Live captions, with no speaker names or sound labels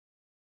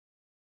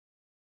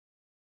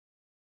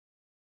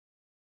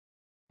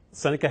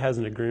Seneca has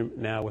an agreement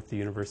now with the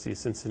University of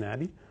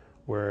Cincinnati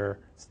where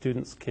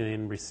students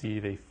can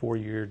receive a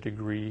 4-year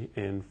degree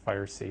in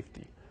fire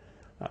safety.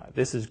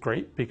 This is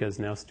great because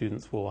now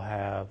students will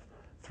have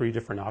 3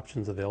 different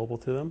options available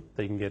to them.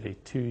 They can get a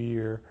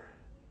 2-year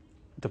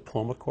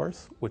diploma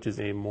course, which is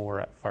aimed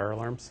more at fire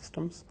alarm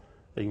systems.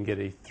 They can get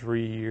a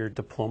 3-year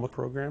diploma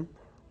program,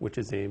 which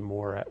is aimed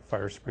more at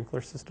fire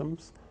sprinkler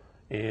systems.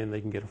 And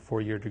they can get a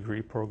 4-year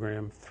degree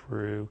program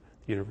through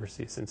the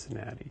University of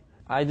Cincinnati.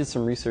 I did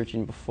some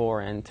researching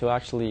before, and to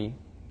actually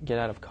get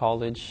out of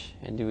college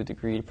and do a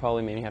degree, you'd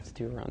probably maybe have to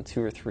do around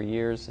 2 or 3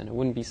 years, and it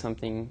wouldn't be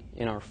something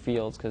in our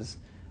fields because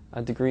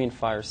a degree in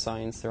fire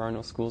science, there are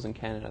no schools in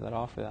Canada that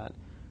offer that.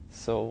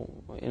 So,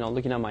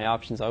 looking at my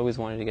options, I always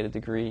wanted to get a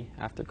degree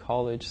after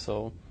college.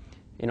 So,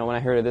 when I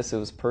heard of this, it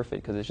was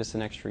perfect because it's just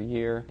an extra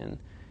year, and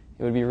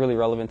it would be really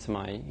relevant to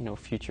my,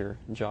 future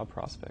job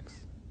prospects.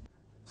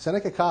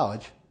 Seneca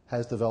College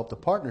has developed a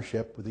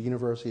partnership with the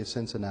University of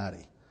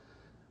Cincinnati.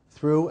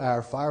 Through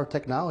our fire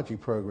technology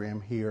program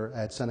here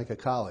at Seneca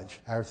College,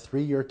 our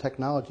 3-year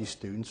technology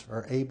students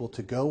are able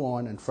to go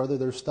on and further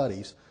their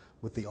studies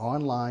with the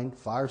online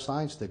fire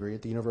science degree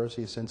at the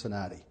University of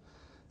Cincinnati.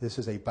 This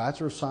is a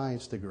Bachelor of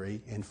Science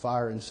degree in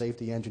Fire and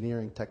Safety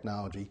Engineering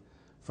Technology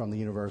from the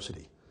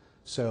university.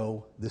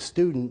 So the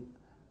student,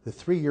 the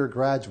 3-year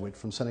graduate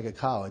from Seneca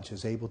College,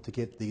 is able to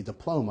get the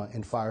diploma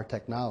in fire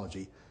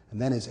technology and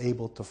then is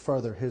able to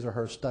further his or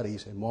her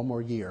studies in 1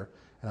 more year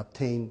and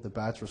obtain the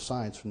Bachelor of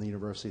Science from the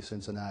University of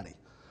Cincinnati.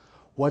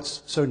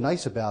 What's so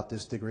nice about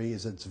this degree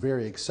is it's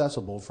very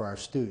accessible for our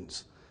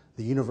students.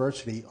 The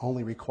university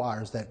only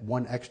requires that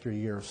 1 extra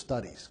year of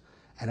studies,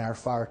 and our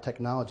fire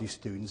technology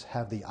students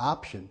have the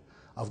option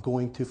of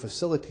going to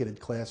facilitated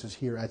classes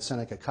here at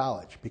Seneca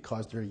College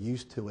because they're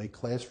used to a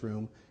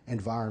classroom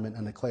environment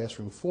and a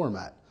classroom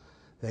format.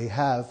 They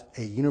have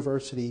a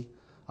University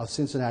of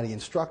Cincinnati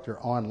instructor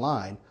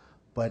online,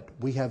 but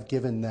we have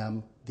given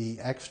them the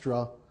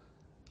extra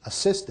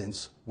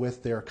assistance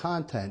with their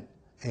content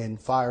in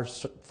fire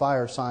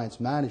science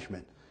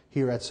management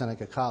here at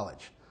Seneca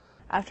College.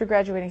 After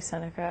graduating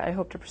Seneca, I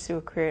hope to pursue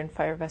a career in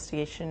fire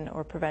investigation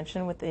or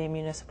prevention with the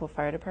municipal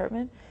fire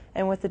department.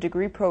 And with the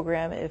degree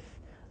program, if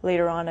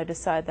later on I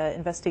decide that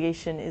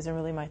investigation isn't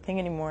really my thing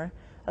anymore,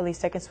 at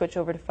least I can switch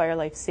over to fire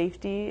life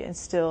safety and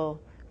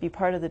still be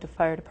part of the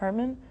fire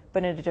department,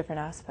 but in a different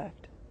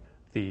aspect.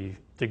 The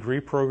degree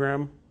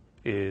program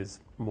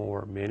is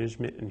more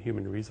management and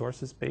human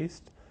resources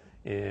based.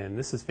 And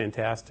this is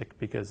fantastic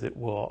because it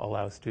will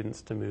allow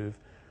students to move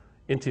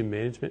into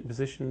management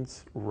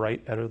positions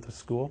right out of the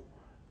school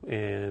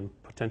and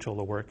potential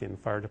to work in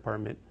fire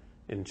department,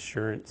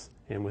 insurance,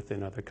 and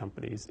within other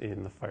companies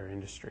in the fire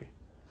industry.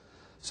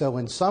 So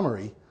in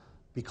summary,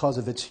 because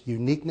of its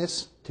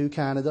uniqueness to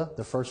Canada,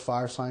 the first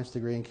fire science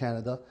degree in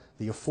Canada,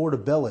 the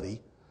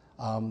affordability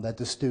that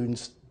the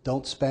students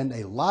don't spend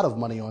a lot of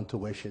money on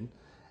tuition,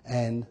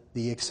 and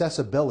the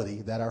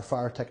accessibility that our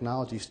fire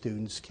technology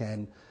students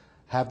can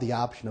have the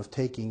option of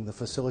taking the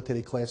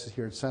facilitated classes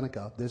here at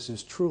Seneca, this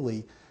is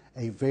truly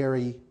a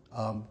very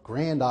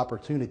grand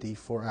opportunity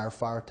for our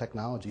fire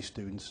technology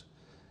students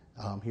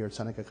here at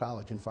Seneca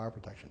College in fire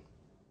protection.